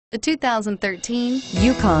The 2013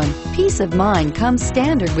 Yukon. Peace of mind comes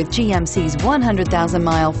standard with GMC's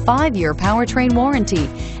 100,000-mile, 5-year powertrain warranty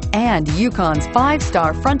and Yukon's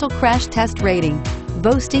 5-star frontal crash test rating.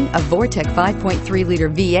 Boasting a Vortec 5.3-liter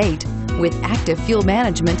V8 with active fuel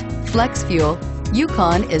management, flex fuel,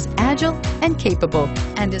 Yukon is agile and capable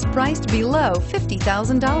and is priced below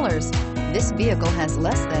 $50,000. This vehicle has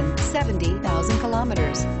less than 70,000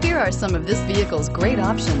 kilometers. Here are some of this vehicle's great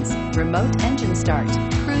options: remote engine start,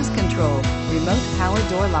 cruise control, remote power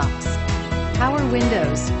door locks, power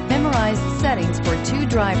windows, memorized settings for 2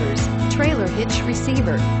 drivers, trailer hitch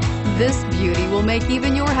receiver. This beauty will make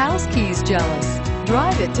even your house keys jealous.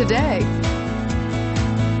 Drive it today.